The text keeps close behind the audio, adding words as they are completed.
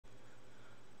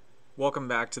Welcome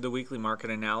back to the weekly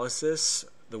market analysis,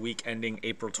 the week ending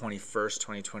April 21st,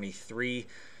 2023.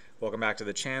 Welcome back to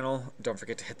the channel. Don't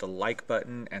forget to hit the like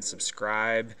button and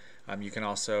subscribe. You can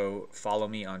also follow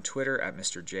me on Twitter at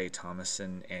Mr. J.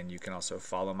 Thomason, and you can also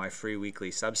follow my free weekly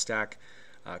Substack.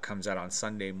 Comes out on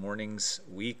Sunday mornings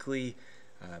weekly,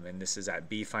 and this is at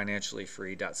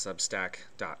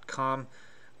befinanciallyfree.substack.com.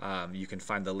 You can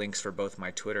find the links for both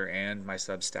my Twitter and my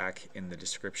Substack in the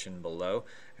description below,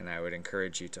 and I would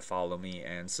encourage you to follow me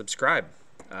and subscribe.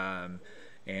 And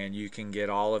you can get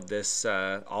all of this,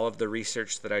 all of the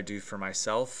research that I do for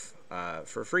myself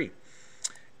for free.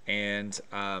 And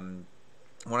I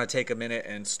want to take a minute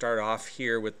and start off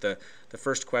here with the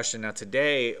first question. Now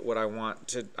today,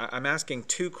 I'm asking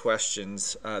two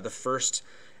questions. The first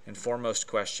and foremost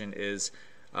question is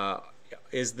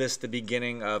this the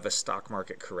beginning of a stock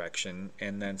market correction?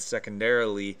 And then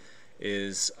secondarily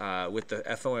is with the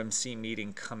FOMC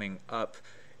meeting coming up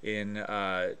in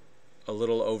a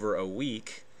little over a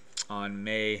week on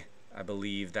May, I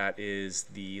believe that is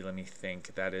the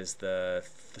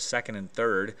 2nd and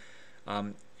 3rd.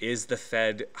 Is the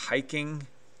Fed hiking,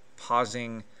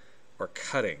 pausing, or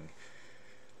cutting?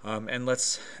 And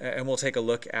we'll take a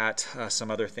look at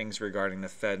some other things regarding the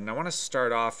Fed. And I want to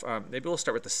start off, maybe we'll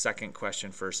start with the second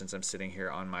question first, since I'm sitting here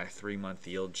on my 3-month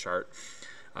yield chart.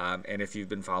 And if you've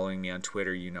been following me on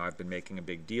Twitter, you know I've been making a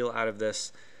big deal out of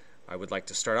this. I would like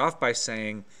to start off by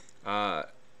saying,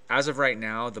 as of right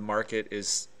now, the market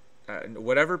is,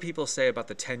 whatever people say about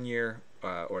the 10-year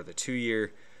or the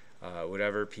 2-year,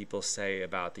 whatever people say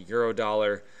about the euro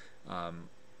dollar,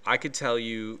 I could tell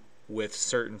you with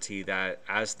certainty that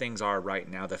as things are right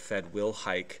now, the Fed will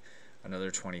hike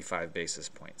another 25 basis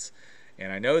points.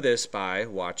 And I know this by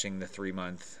watching the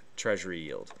 3-month Treasury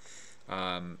yield.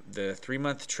 The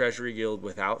 3-month Treasury yield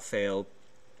without fail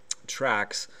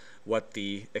tracks what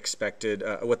the expected,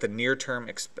 what the near-term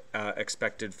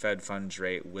expected Fed funds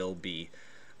rate will be.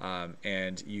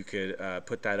 And you could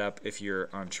put that up if you're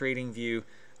on TradingView.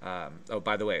 Oh,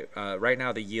 by the way, right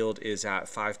now the yield is at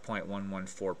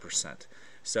 5.114%.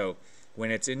 So when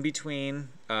it's in between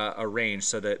a range,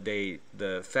 so that the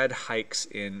Fed hikes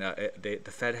in, the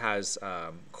Fed has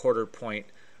quarter point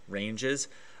ranges,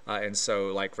 and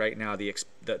so like right now the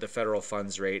federal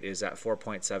funds rate is at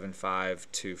 4.75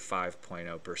 to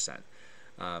 5.0%,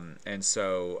 and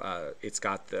so it's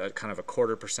got the kind of a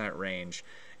 0.25% range.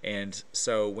 And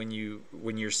so when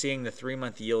you're seeing the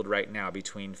 3-month yield right now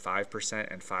between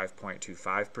 5% and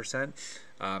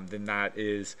 5.25%, then that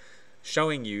is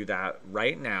showing you that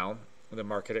right now the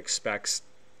market expects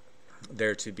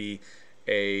there to be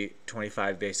a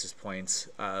 25 basis points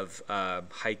of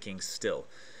hiking still.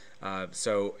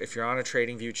 So if you're on a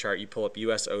TradingView chart, you pull up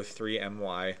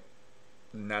US03MY,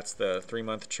 and that's the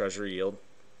 3-month Treasury yield,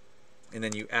 and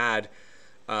then you can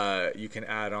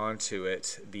add on to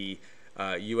it the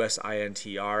US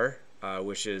INTR,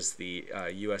 which is the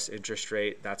US interest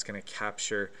rate. That's going to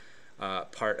capture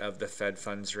part of the Fed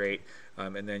funds rate,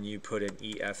 and then you put in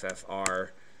EFFR,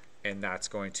 and that's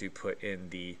going to put in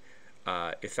the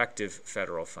effective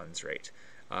federal funds rate.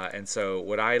 And so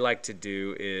what I like to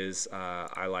do is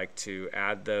I like to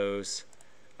add those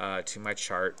to my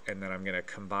chart, and then I'm going to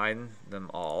combine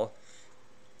them all.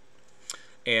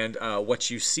 And what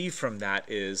you see from that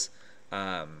is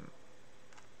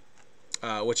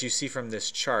what you see from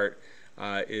this chart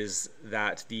is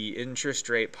that the interest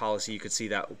rate policy, you could see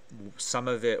that some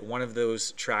of it, one of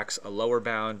those tracks a lower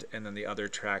bound, and then the other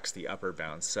tracks the upper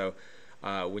bound. So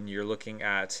when you're looking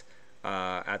at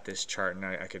this chart, and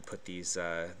I could put these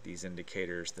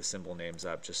indicators, the symbol names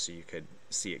up just so you could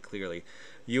see it clearly.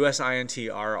 US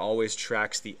INTR always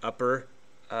tracks the upper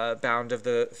bound of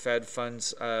the Fed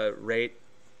funds rates,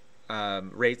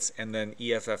 and then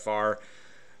EFFR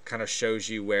kind of shows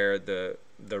you where the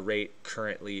rate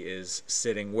currently is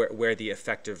sitting, where the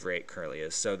effective rate currently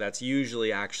is. So that's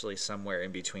usually actually somewhere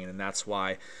in between, and that's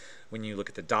why when you look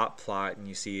at the dot plot and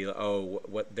you see, oh,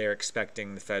 what they're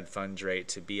expecting the Fed funds rate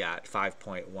to be at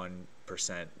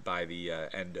 5.1% by the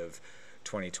end of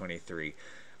 2023.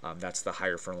 That's the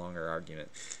higher for longer argument.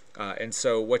 And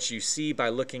so what you see by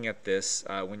looking at this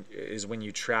when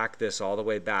you track this all the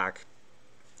way back,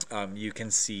 you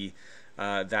can see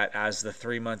that as the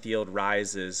 3-month yield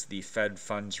rises, the Fed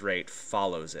funds rate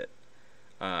follows it.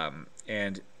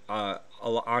 And not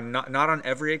on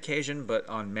every occasion, but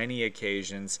on many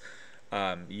occasions,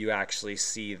 you actually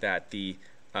see that the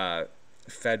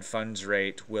Fed funds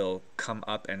rate will come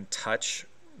up and touch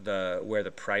where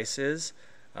the price is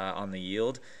on the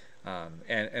yield.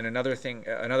 And another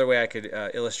way I could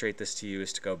illustrate this to you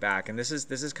is to go back, and this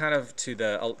is kind of to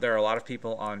there are a lot of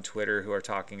people on Twitter who are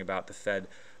talking about the Fed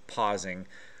pausing.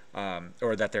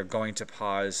 or that they're going to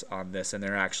pause on this and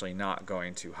they're actually not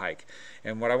going to hike.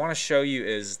 And what I want to show you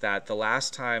is that the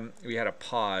last time we had a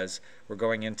pause, we're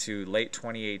going into late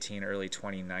 2018, early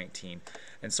 2019.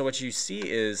 And so what you see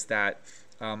is that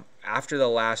after the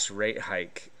last rate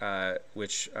hike,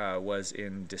 which was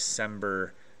in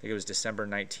December, I think it was December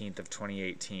 19th of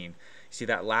 2018, you see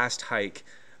that last hike,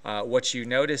 what you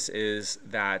notice is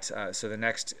that, so the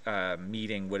next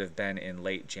meeting would have been in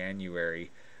late January,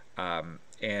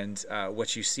 and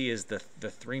what you see is the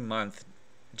 3-month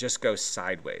just goes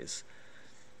sideways.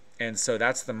 And so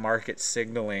that's the market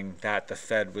signaling that the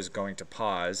Fed was going to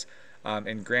pause.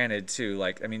 And granted too,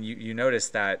 like, I mean, you notice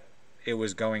that it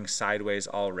was going sideways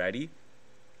already.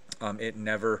 It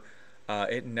never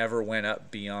went up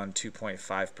beyond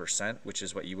 2.5%, which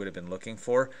is what you would have been looking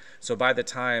for. So by the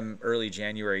time early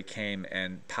January came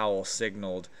and Powell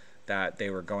signaled that they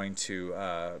were going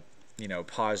to,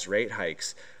 pause rate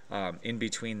hikes, in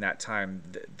between that time,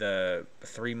 the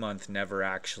 3-month never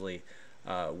actually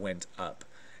went up.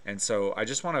 And so I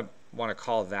just want to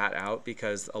call that out,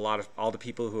 because all the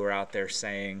people who are out there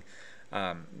saying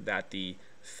that the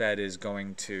Fed is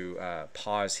going to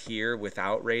pause here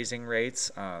without raising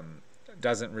rates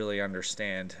doesn't really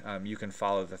understand. You can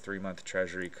follow the 3-month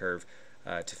Treasury curve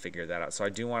to figure that out. So I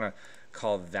do want to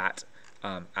call that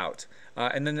out.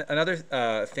 And then another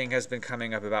thing has been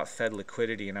coming up about Fed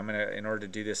liquidity, and in order to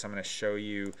do this, I'm going to show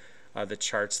you the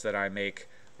charts that I make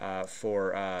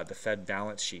for the Fed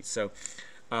balance sheet. So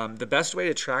the best way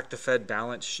to track the Fed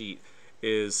balance sheet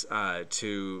is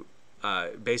to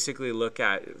basically look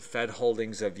at Fed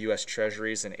holdings of U.S.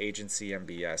 Treasuries and agency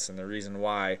MBS. And the reason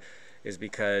why is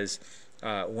because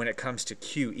when it comes to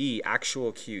QE,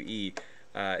 actual QE,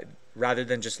 rather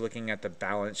than just looking at the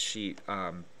balance sheet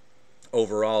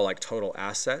overall, like total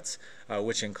assets,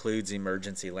 which includes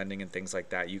emergency lending and things like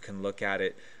that, you can look at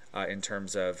it in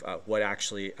terms of what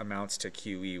actually amounts to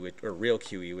QE, or real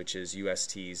QE, which is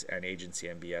USTs and agency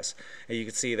MBS. And you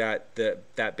can see that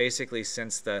that basically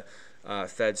since the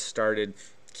Fed started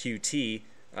QT,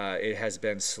 it has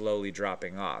been slowly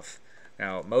dropping off.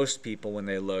 Now, most people, when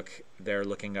they look, they're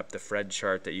looking up the Fed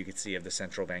chart that you can see of the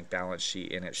central bank balance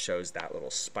sheet, and it shows that little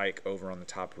spike over on the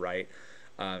top right.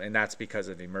 And that's because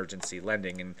of emergency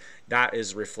lending. And that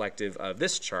is reflective of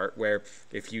this chart, where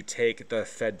if you take the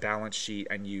Fed balance sheet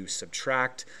and you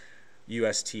subtract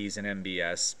USTs and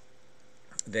MBS,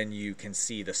 then you can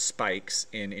see the spikes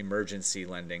in emergency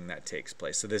lending that takes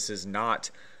place. So this is not,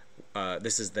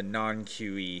 this is the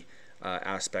non-QE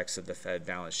aspects of the Fed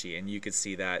balance sheet. And you could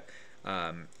see that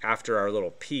after our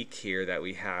little peak here that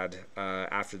we had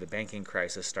after the banking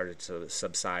crisis started to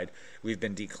subside, we've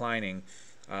been declining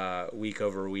week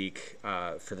over week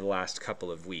for the last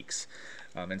couple of weeks.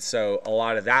 And so a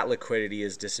lot of that liquidity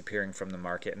is disappearing from the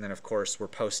market. And then, of course, we're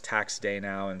post-tax day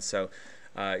now, and so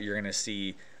you're going to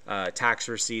see tax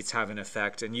receipts have an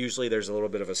effect. And usually there's a little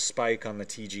bit of a spike on the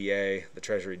TGA, the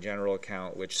Treasury General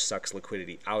account, which sucks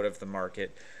liquidity out of the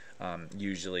market,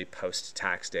 usually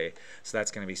post-tax day. So that's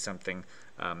going to be something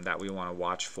that we want to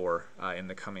watch for in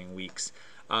the coming weeks.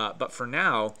 But for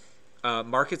now,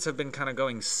 markets have been kind of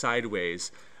going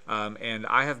sideways, and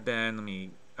I have been, let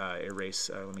me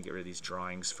let me get rid of these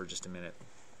drawings for just a minute.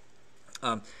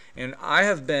 And I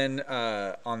have been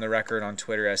on the record on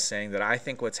Twitter as saying that I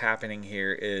think what's happening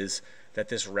here is that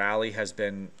this rally has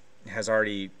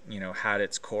already had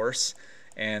its course,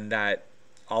 and that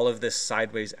all of this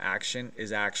sideways action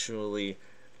is actually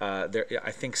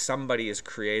I think somebody is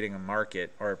creating a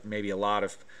market, or maybe a lot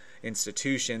of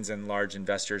institutions and large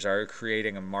investors are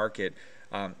creating a market,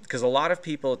 because a lot of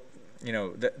people,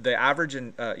 the average,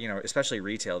 especially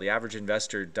retail, the average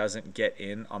investor doesn't get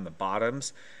in on the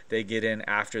bottoms. They get in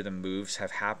after the moves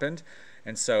have happened.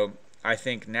 And so I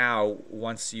think now,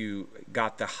 once you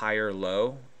got the higher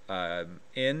low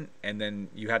in, and then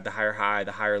you had the higher high,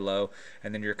 the higher low,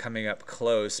 and then you're coming up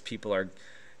close, people are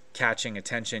catching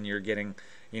attention. You're getting,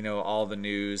 all the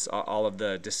news, all of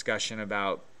the discussion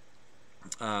about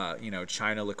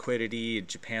China liquidity,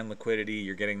 Japan liquidity.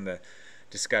 You're getting the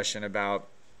discussion about,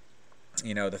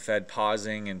 the Fed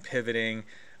pausing and pivoting.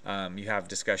 You have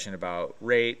discussion about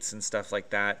rates and stuff like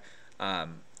that.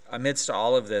 Amidst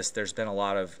all of this, there's been a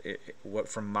lot of,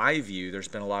 from my view, there's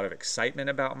been a lot of excitement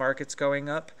about markets going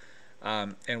up.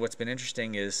 And what's been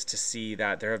interesting is to see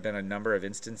that there have been a number of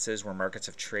instances where markets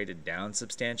have traded down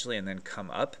substantially and then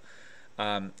come up.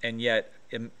 And yet,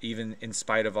 even in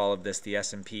spite of all of this, the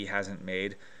S&P hasn't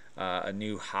made a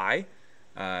new high,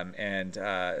 and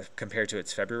compared to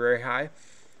its February high.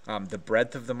 The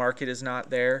breadth of the market is not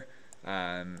there,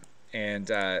 and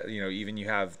even you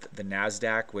have the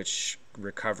NASDAQ, which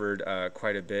recovered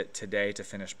quite a bit today to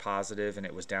finish positive, and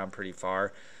it was down pretty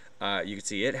far. You can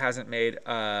see it hasn't made,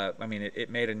 I mean, it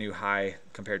made a new high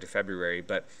compared to February,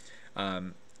 but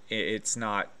it's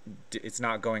not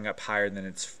going up higher than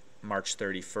its March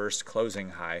 31st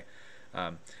closing high.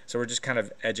 So we're just kind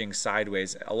of edging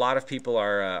sideways. A lot of people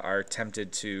are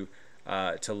tempted to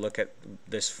look at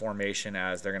this formation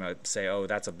as they're going to say, oh,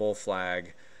 that's a bull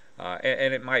flag,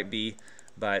 and it might be,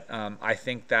 but I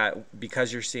think that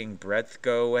because you're seeing breadth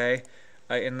go away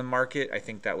in the market, I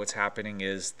think that what's happening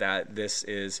is that this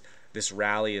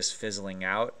rally is fizzling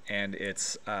out, and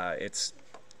it's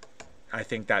I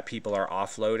think that people are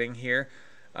offloading here,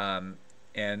 and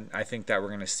I think that we're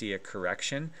going to see a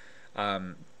correction.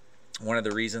 One of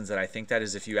the reasons that I think that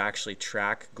is if you actually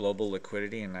track global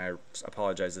liquidity, and I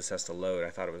apologize, this has to load. I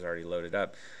thought it was already loaded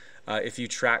up. If you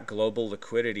track global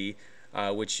liquidity,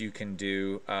 which you can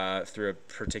do through a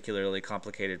particularly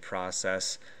complicated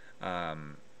process,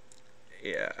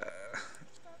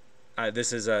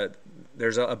 there's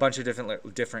a bunch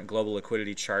of different global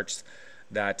liquidity charts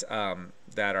that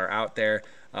are out there.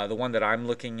 The one that I'm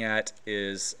looking at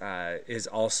is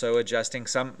also adjusting.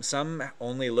 Some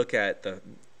only look at the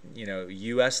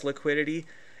U.S. liquidity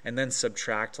and then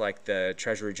subtract like the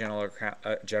Treasury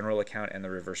general account and the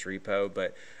reverse repo.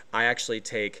 But I actually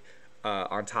take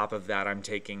on top of that, I'm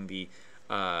taking the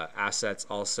assets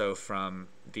also from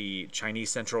the Chinese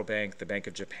Central Bank, the Bank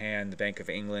of Japan, the Bank of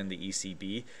England, the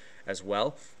ECB as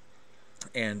well,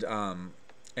 and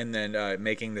then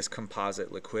making this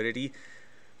composite liquidity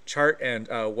chart. And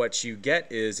what you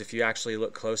get is, if you actually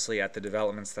look closely at the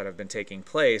developments that have been taking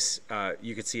place,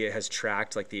 you can see it has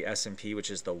tracked like the S&P,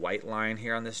 which is the white line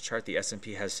here on this chart. The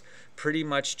S&P has pretty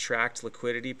much tracked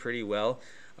liquidity pretty well.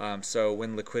 So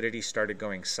when liquidity started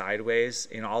going sideways,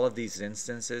 in all of these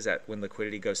instances, when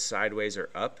liquidity goes sideways or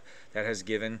up, that has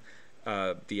given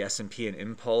the S&P an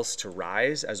impulse to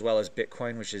rise, as well as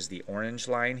Bitcoin, which is the orange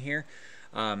line here.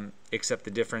 Except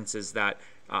the difference is that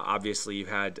obviously you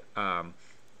had the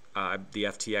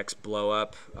FTX blow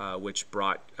up, which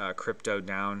brought crypto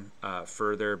down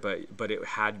further, but it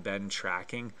had been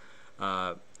tracking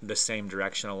the same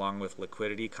direction along with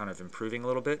liquidity, kind of improving a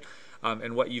little bit.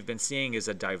 And what you've been seeing is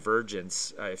a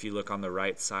divergence. If you look on the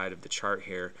right side of the chart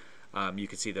here, you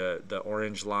can see the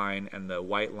orange line and the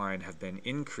white line have been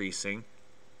increasing,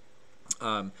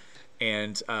 and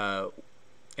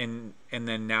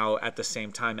then now at the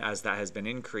same time as that has been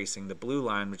increasing, the blue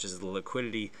line, which is the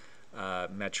liquidity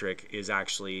metric, is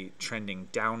actually trending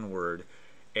downward.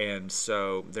 And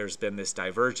so there's been this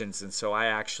divergence, and so I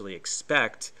actually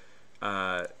expect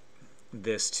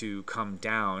this to come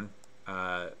down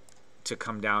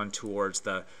towards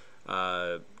the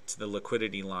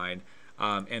liquidity line,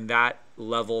 and that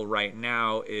level right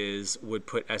now would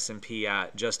put S&P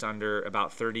at just under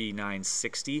about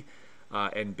 3960,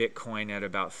 and Bitcoin at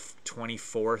about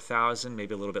 24,000,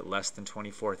 maybe a little bit less than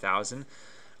 24,000.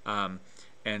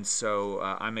 And so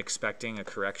I'm expecting a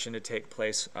correction to take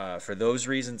place for those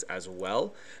reasons as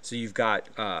well. So you've got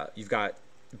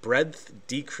breadth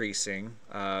decreasing,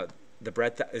 the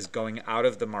breadth that is going out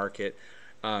of the market.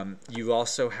 You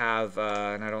also have,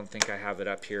 and I don't think I have it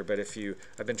up here, but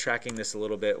I've been tracking this a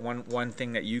little bit. One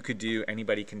thing that you could do,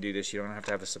 anybody can do this. You don't have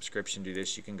to have a subscription to do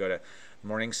this. You can go to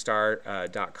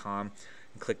morningstar.com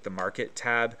and click the market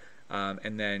tab,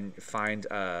 and then find,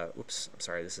 oops, I'm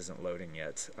sorry, this isn't loading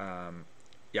yet.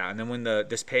 Yeah, and then when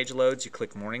this page loads, you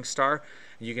click Morningstar,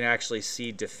 and you can actually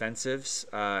see defensives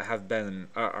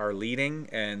are leading,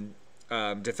 and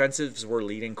defensives were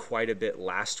leading quite a bit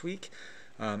last week.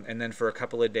 And then for a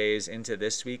couple of days into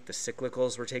this week, the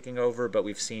cyclicals were taking over, but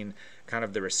we've seen kind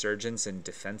of the resurgence in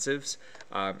defensives.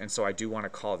 And so I do want to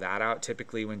call that out.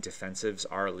 Typically when defensives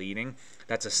are leading,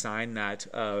 that's a sign that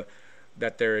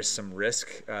there is some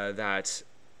risk that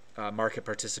market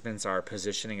participants are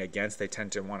positioning against. They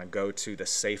tend to want to go to the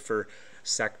safer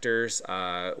sectors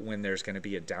when there's going to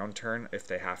be a downturn, if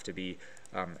they have to be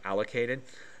allocated.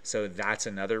 So that's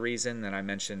another reason. Then I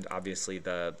mentioned obviously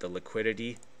the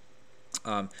liquidity.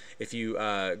 If you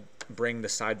bring the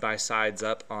side-by-sides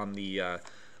up on the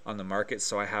market,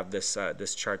 so I have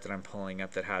this chart that I'm pulling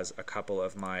up that has a couple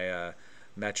of my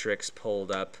metrics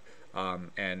pulled up,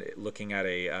 and looking at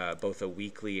both a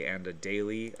weekly and a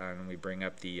daily. And we bring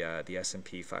up the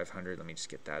S&P 500. Let me just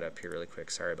get that up here really quick.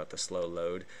 Sorry about the slow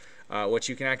load. What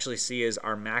you can actually see is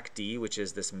our MACD, which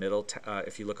is this middle.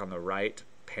 If you look on the right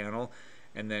panel,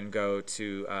 and then go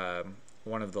to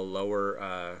one of the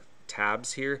lower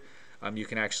tabs here. You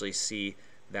can actually see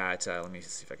that, let me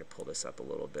see if I can pull this up a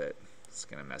little bit. It's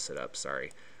going to mess it up,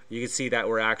 sorry. You can see that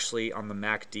we're actually on the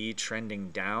MACD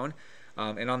trending down.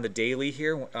 And on the daily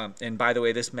here, and by the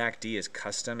way, this MACD is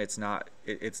custom. It's not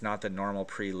the normal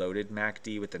preloaded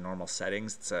MACD with the normal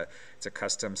settings. It's a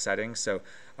custom setting. So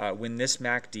when this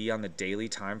MACD on the daily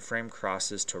time frame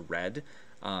crosses to red,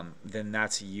 then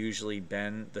that's usually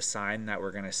been the sign that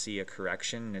we're going to see a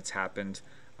correction. And it's happened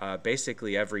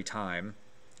basically every time,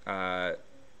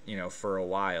 for a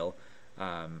while,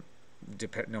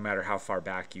 no matter how far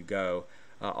back you go.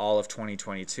 All of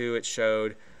 2022 it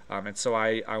showed. And so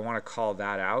I want to call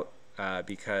that out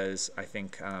because I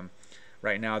think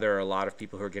right now there are a lot of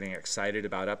people who are getting excited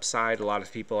about upside. A lot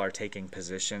of people are taking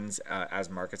positions as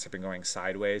markets have been going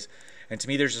sideways. And to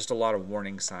me, there's just a lot of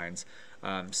warning signs.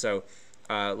 So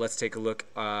let's take a look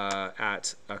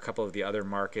at a couple of the other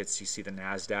markets. You see the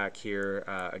NASDAQ here,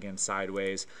 again,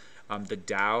 sideways. The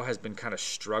Dow has been kind of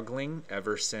struggling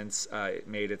ever since it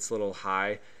made its little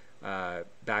high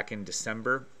back in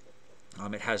December.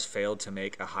 It has failed to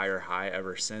make a higher high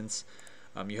ever since.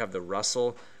 You have the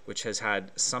Russell, which has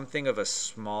had something of a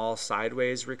small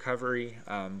sideways recovery,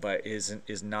 but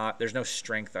is not. There's no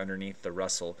strength underneath the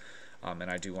Russell, and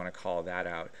I do want to call that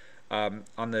out.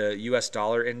 On the U.S.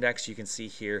 dollar index, you can see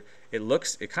here it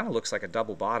kind of looks like a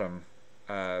double bottom,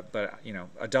 but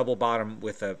a double bottom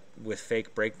with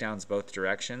fake breakdowns both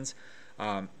directions.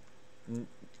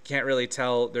 Can't really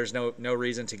tell. There's no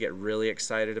reason to get really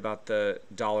excited about the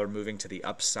dollar moving to the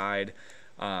upside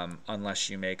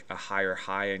unless you make a higher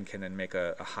high and can then make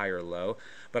a higher low.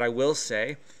 But I will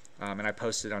say, and I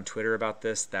posted on Twitter about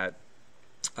this, that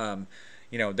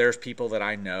there's people that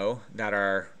I know that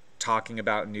are talking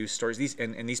about news stories.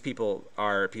 These people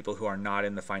are people who are not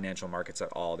in the financial markets at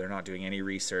all. They're not doing any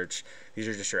research. These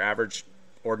are just your average,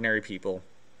 ordinary people,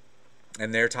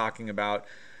 and they're talking about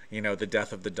the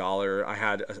death of the dollar. I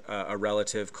had a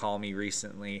relative call me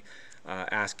recently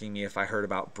asking me if I heard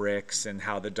about BRICS and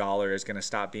how the dollar is going to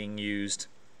stop being used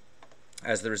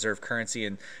as the reserve currency.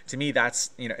 And to me, that's,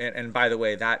 and by the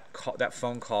way, that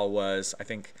phone call was, I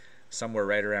think, somewhere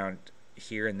right around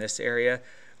here in this area.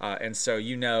 And so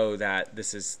that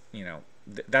this is,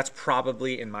 that's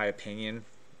probably, in my opinion,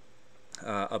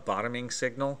 a bottoming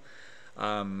signal.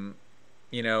 And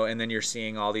then you're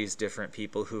seeing all these different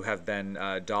people who have been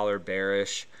dollar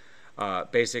bearish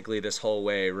basically this whole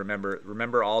way.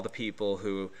 Remember all the people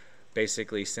who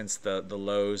basically since the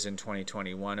lows in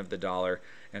 2021 of the dollar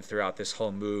and throughout this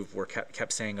whole move were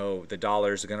kept saying, oh, the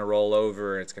dollar's going to roll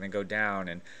over, it's going to go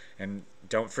down. And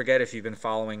don't forget, if you've been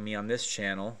following me on this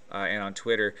channel and on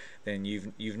Twitter, then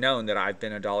you've known that I've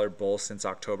been a dollar bull since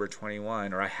October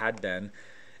 21, or I had been.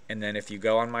 And then if you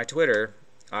go on my Twitter,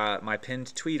 my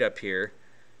pinned tweet up here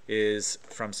is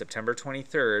from September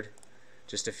 23rd,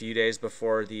 just a few days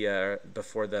before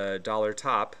the dollar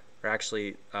top, or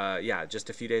actually, just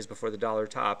a few days before the dollar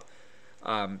top.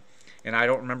 And I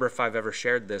don't remember if I've ever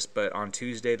shared this, but on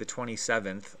Tuesday, the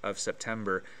 27th of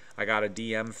September, I got a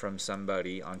DM from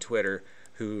somebody on Twitter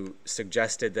who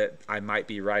suggested that I might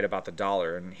be right about the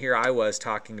dollar. And here I was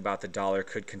talking about the dollar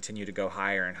could continue to go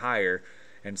higher and higher.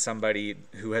 And somebody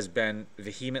who has been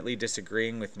vehemently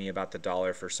disagreeing with me about the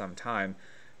dollar for some time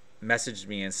messaged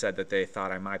me and said that they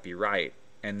thought I might be right.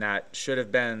 And that should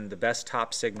have been the best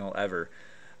top signal ever.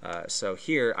 So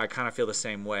here I kind of feel the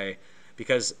same way,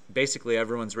 because basically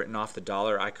everyone's written off the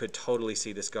dollar. I could totally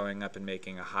see this going up and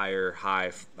making a higher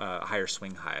high, higher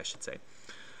swing high, I should say.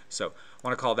 So I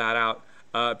want to call that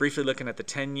out. Briefly looking at the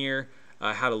 10-year,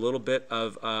 had a little bit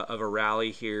of a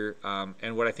rally here.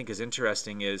 And what I think is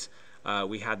interesting is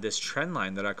we had this trend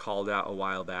line that I called out a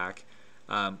while back.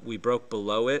 We broke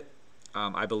below it.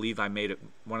 I believe I made it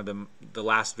one of the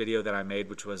last video that I made,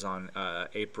 which was on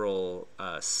April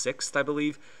 6th, I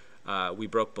believe. We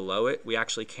broke below it. We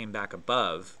actually came back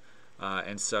above,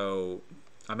 and so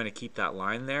I'm going to keep that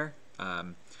line there. I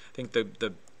think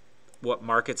what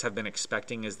markets have been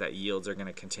expecting is that yields are going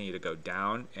to continue to go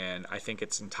down, and I think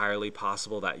it's entirely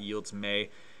possible that yields may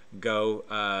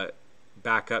go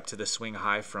back up to the swing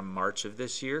high from March of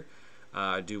this year.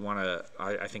 I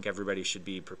think everybody should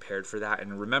be prepared for that.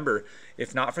 And remember,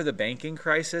 if not for the banking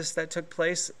crisis that took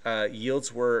place,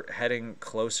 yields were heading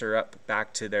closer up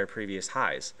back to their previous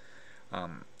highs.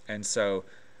 And so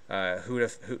who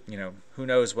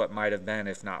knows what might have been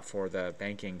if not for the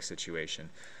banking situation.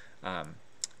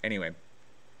 Anyway,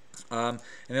 and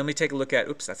then let me take a look at,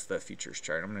 that's the futures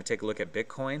chart. I'm going to take a look at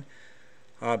Bitcoin.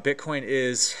 Bitcoin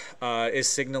is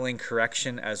signaling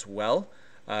correction as well.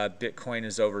 Bitcoin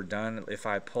is overdone. If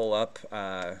I pull up,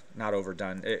 not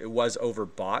overdone, it was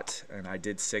overbought, and I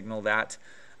did signal that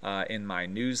in my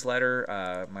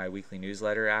newsletter, my weekly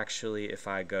newsletter actually. If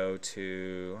I go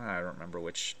to, I don't remember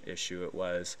which issue it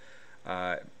was,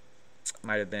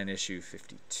 might have been issue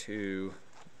 52.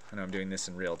 I know I'm doing this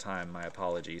in real time, my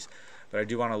apologies, but I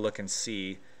do want to look and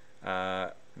see.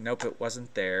 Nope, it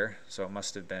wasn't there, so it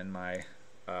must have been my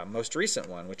most recent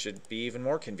one, which would be even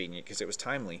more convenient because it was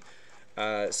timely.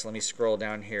 So let me scroll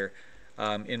down here.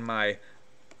 In my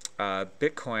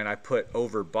Bitcoin, I put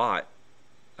overbought,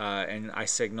 and I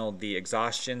signaled the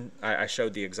exhaustion. I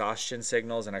showed the exhaustion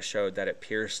signals, and I showed that it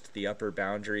pierced the upper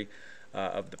boundary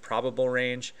of the probable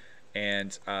range,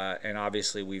 and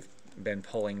obviously we've been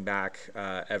pulling back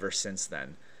ever since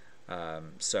then.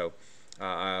 So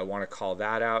I want to call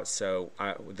that out. So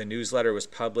the newsletter was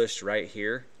published right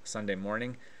here Sunday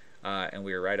morning, and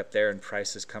we were right up there, and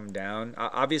prices come down.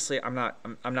 Obviously, I'm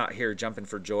not here jumping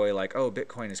for joy like, oh,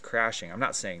 Bitcoin is crashing. I'm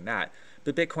not saying that,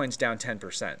 but Bitcoin's down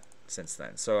 10% since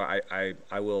then. So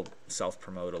I will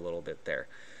self-promote a little bit there.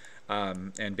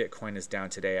 And Bitcoin is down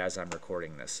today as I'm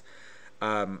recording this.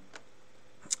 What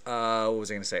was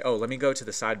I going to say? Oh, let me go to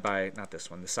the side by, not this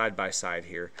one, the side by side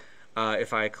here.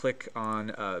 If I click on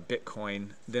Bitcoin,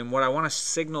 then what I want to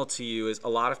signal to you is a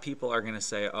lot of people are going to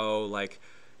say, oh, like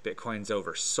Bitcoin's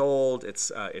oversold. It's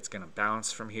going to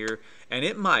bounce from here, and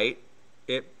it might.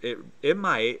 It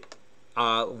might.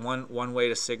 One way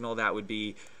to signal that would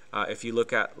be if you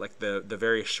look at like the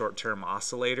very short-term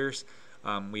oscillators.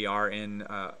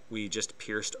 We just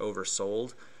pierced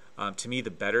oversold. To me,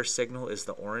 the better signal is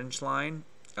the orange line.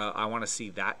 I want to see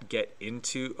that get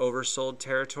into oversold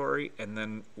territory, and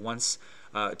then once,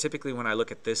 typically when I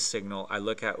look at this signal, I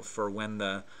look at for when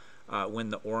the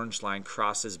orange line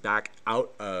crosses back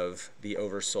out of the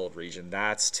oversold region.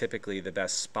 That's typically the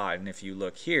best spot. And if you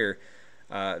look here,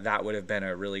 that would have been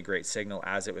a really great signal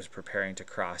as it was preparing to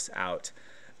cross out.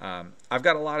 I've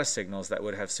got a lot of signals that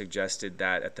would have suggested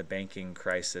that at the banking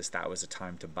crisis that was a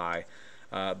time to buy,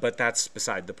 but that's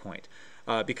beside the point.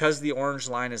 Because the orange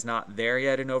line is not there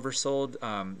yet in oversold,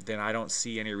 then I don't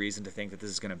see any reason to think that this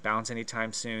is going to bounce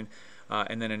anytime soon.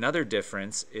 And then another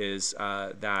difference is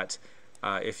that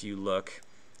if you look,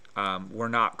 we're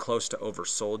not close to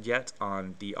oversold yet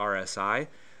on the RSI,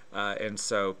 and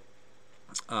so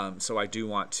I do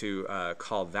want to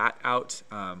call that out.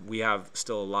 We have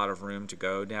still a lot of room to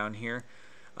go down here.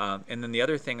 And then the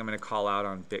other thing I'm going to call out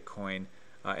on Bitcoin,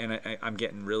 and I'm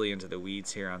getting really into the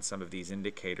weeds here on some of these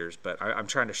indicators, but I'm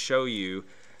trying to show you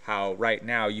how right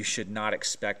now you should not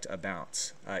expect a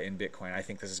bounce in Bitcoin. I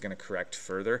think this is going to correct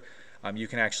further. You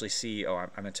can actually see, I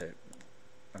meant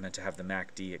to have the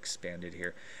MACD expanded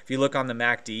here. If you look on the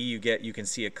MACD, you can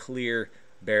see a clear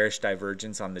bearish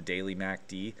divergence on the daily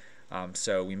MACD.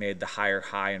 So we made the higher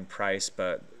high in price,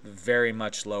 but very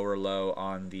much lower low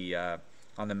on the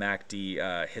MACD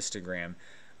histogram.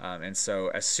 And so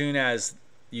as soon as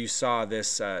you saw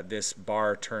this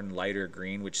bar turn lighter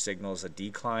green, which signals a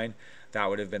decline, that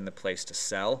would have been the place to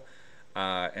sell.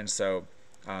 And so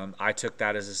I took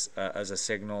that as a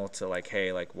signal to like,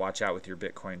 hey, like watch out with your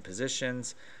Bitcoin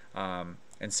positions.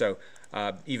 And so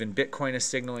even Bitcoin is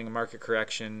signaling a market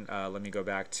correction. Let me go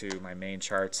back to my main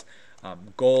charts.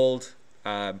 Gold,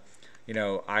 you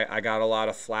know, I got a lot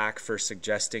of flack for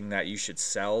suggesting that you should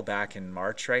sell back in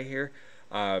March right here.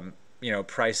 You know,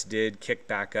 price did kick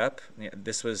back up.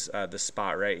 This was the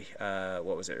spot, right?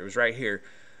 What was it? It was right here.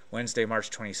 Wednesday,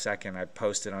 March 22nd, I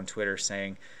posted on Twitter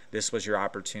saying this was your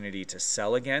opportunity to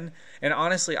sell again. And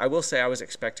honestly, I will say I was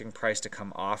expecting price to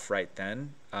come off right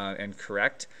then and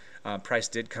correct. Price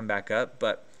did come back up,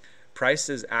 but price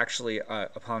is actually,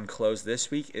 upon close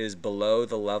this week, is below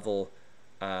the level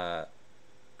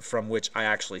from which I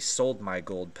actually sold my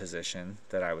gold position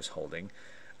that I was holding.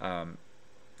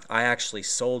 I actually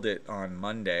sold it on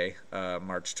Monday,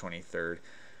 March 23rd.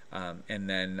 And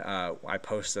then I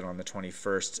posted on the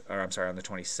 21st, or I'm sorry, on the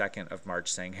 22nd of March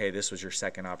saying, hey, this was your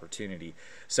second opportunity.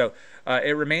 So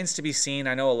it remains to be seen.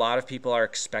 I know a lot of people are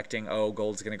expecting, oh,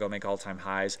 gold's going to go make all-time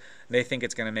highs. They think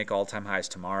it's going to make all-time highs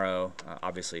tomorrow.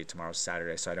 Obviously, tomorrow's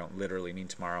Saturday, so I don't literally mean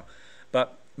tomorrow.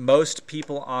 But most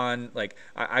people on, like,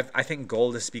 I think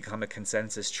gold has become a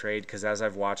consensus trade because as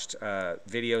I've watched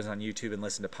videos on YouTube and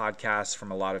listened to podcasts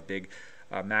from a lot of big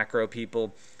macro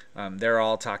people, they're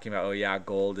all talking about, oh yeah,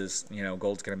 gold's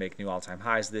going to make new all-time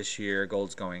highs this year.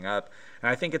 Gold's going up, and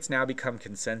I think it's now become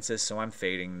consensus. So I'm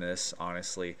fading this,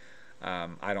 honestly.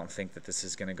 I don't think that this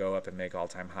is going to go up and make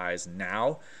all-time highs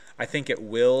now. I think it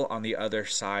will on the other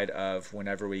side of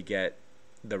whenever we get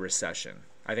the recession.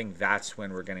 I think that's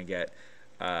when we're going to get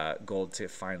gold to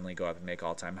finally go up and make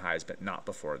all-time highs, but not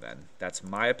before then. That's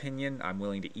my opinion. I'm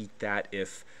willing to eat that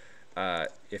if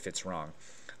it's wrong.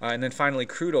 And then finally,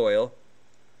 crude oil.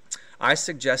 I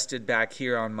suggested back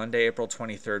here on Monday, April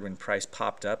 23rd, when price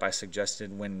popped up, I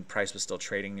suggested when price was still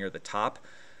trading near the top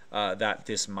that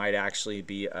this might actually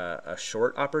be a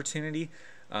short opportunity.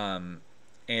 And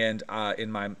And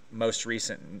in my most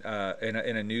recent, in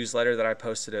a newsletter that I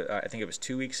posted, I think it was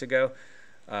 2 weeks ago,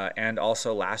 and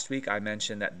also last week, I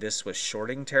mentioned that this was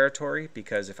shorting territory,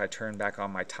 because if I turn back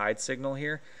on my tide signal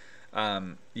here,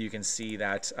 you can see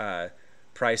that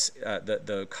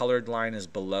the colored line is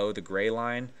below the gray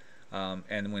line,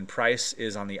 and when price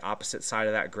is on the opposite side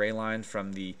of that gray line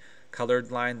from the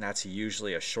colored line, that's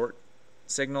usually a short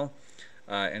signal,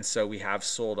 and so we have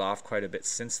sold off quite a bit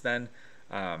since then.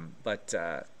 But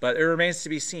it remains to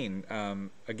be seen.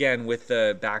 Again, with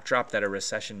the backdrop that a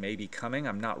recession may be coming,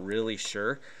 I'm not really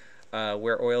sure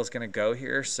where oil is going to go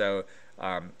here. So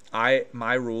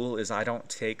my rule is I don't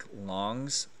take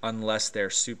longs unless they're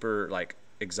super like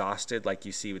exhausted, like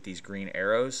you see with these green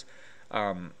arrows,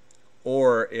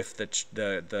 or if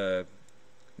the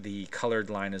colored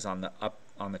line is on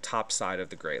the top side of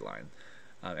the gray line.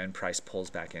 And price pulls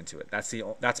back into it.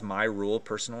 That's my rule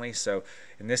personally. So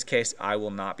in this case, I will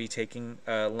not be taking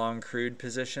long crude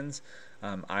positions.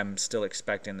 I'm still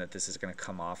expecting that this is going to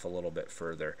come off a little bit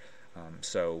further.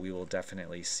 So we will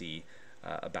definitely see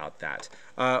about that.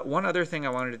 One other thing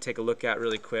I wanted to take a look at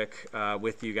really quick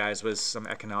with you guys was some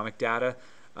economic data.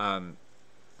 I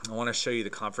want to show you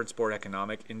the Conference Board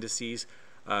economic indices.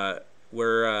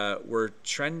 We're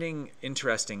trending,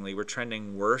 interestingly, we're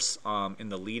trending worse in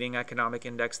the leading economic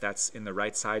index. That's in the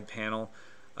right side panel,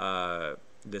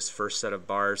 this first set of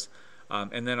bars.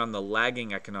 And then on the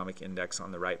lagging economic index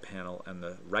on the right panel and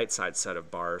the right side set of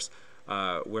bars,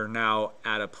 we're now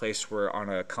at a place where on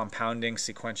a compounding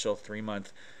sequential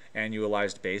 3-month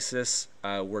annualized basis,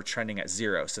 we're trending at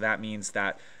 0. So that means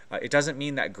that it doesn't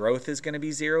mean that growth is going to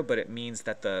be 0, but it means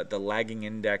that the lagging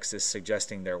index is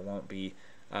suggesting there won't be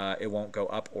it won't go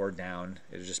up or down.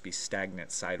 It'll just be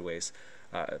stagnant sideways.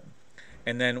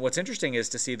 And then what's interesting is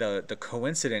to see the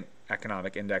coincident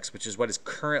economic index, which is what is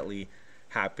currently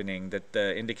happening,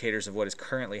 the indicators of what is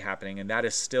currently happening, and that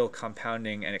is still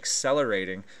compounding and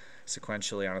accelerating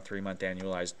sequentially on a 3-month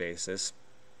annualized basis.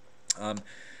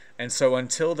 And so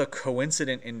until the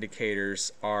coincident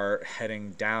indicators are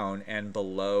heading down and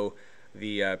below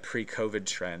the pre-COVID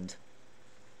trend,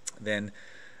 then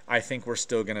I think we're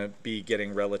still going to be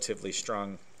getting relatively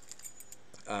strong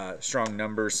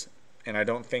numbers, and I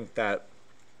don't think that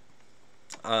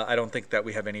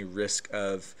we have any risk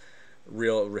of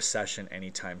real recession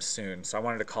anytime soon. So I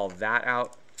wanted to call that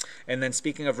out. And then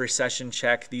speaking of recession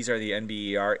check, these are the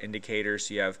NBER indicators.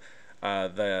 You have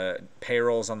the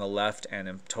payrolls on the left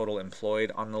and total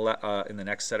employed on the in the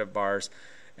next set of bars.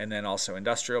 And then also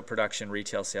industrial production,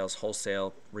 retail sales,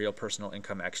 wholesale, real personal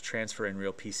income ex transfer, and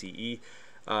real PCE.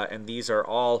 And these are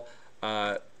all,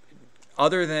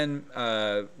 other than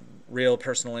real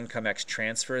personal income ex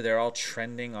transfer, they're all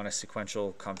trending on a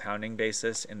sequential compounding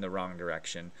basis in the wrong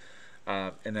direction.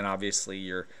 And then obviously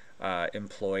your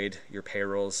employed, your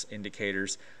payrolls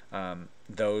indicators,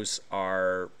 those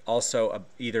are also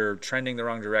either trending the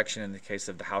wrong direction in the case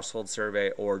of the household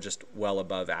survey, or just well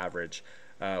above average,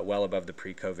 well above the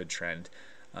pre-COVID trend.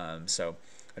 So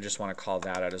I just want to call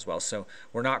that out as well. So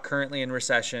we're not currently in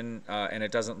recession, and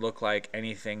it doesn't look like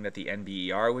anything that the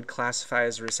NBER would classify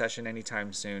as a recession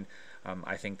anytime soon.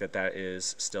 I think that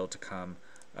is still to come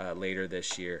later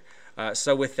this year.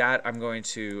 So with that, I'm going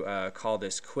to call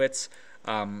this quits.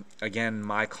 Again,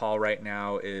 my call right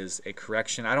now is a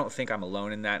correction. I don't think I'm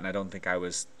alone in that, and I don't think I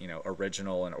was,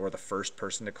 original or the first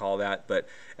person to call that. But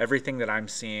everything that I'm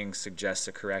seeing suggests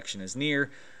a correction is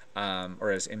near,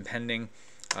 or is impending.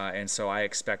 And so I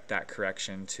expect that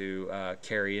correction to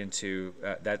carry into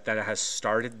that it has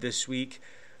started this week,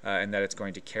 and that it's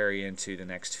going to carry into the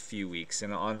next few weeks.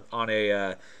 And on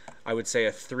a I would say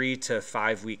a 3 to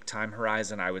 5 week time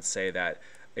horizon, I would say that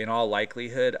in all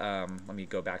likelihood, let me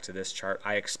go back to this chart.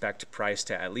 I expect price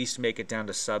to at least make it down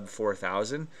to sub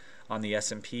 4,000 on the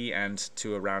S&P and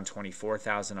to around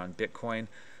 24,000 on Bitcoin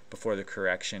before the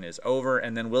correction is over,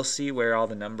 and then we'll see where all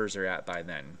the numbers are at by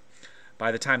then.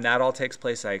 By the time that all takes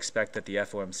place, I expect that the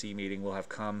FOMC meeting will have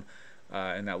come,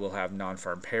 and that we'll have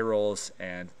non-farm payrolls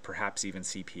and perhaps even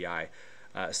CPI.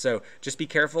 So just be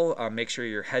careful, make sure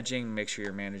you're hedging, make sure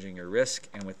you're managing your risk.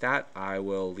 And with that, I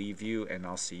will leave you, and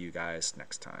I'll see you guys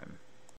next time.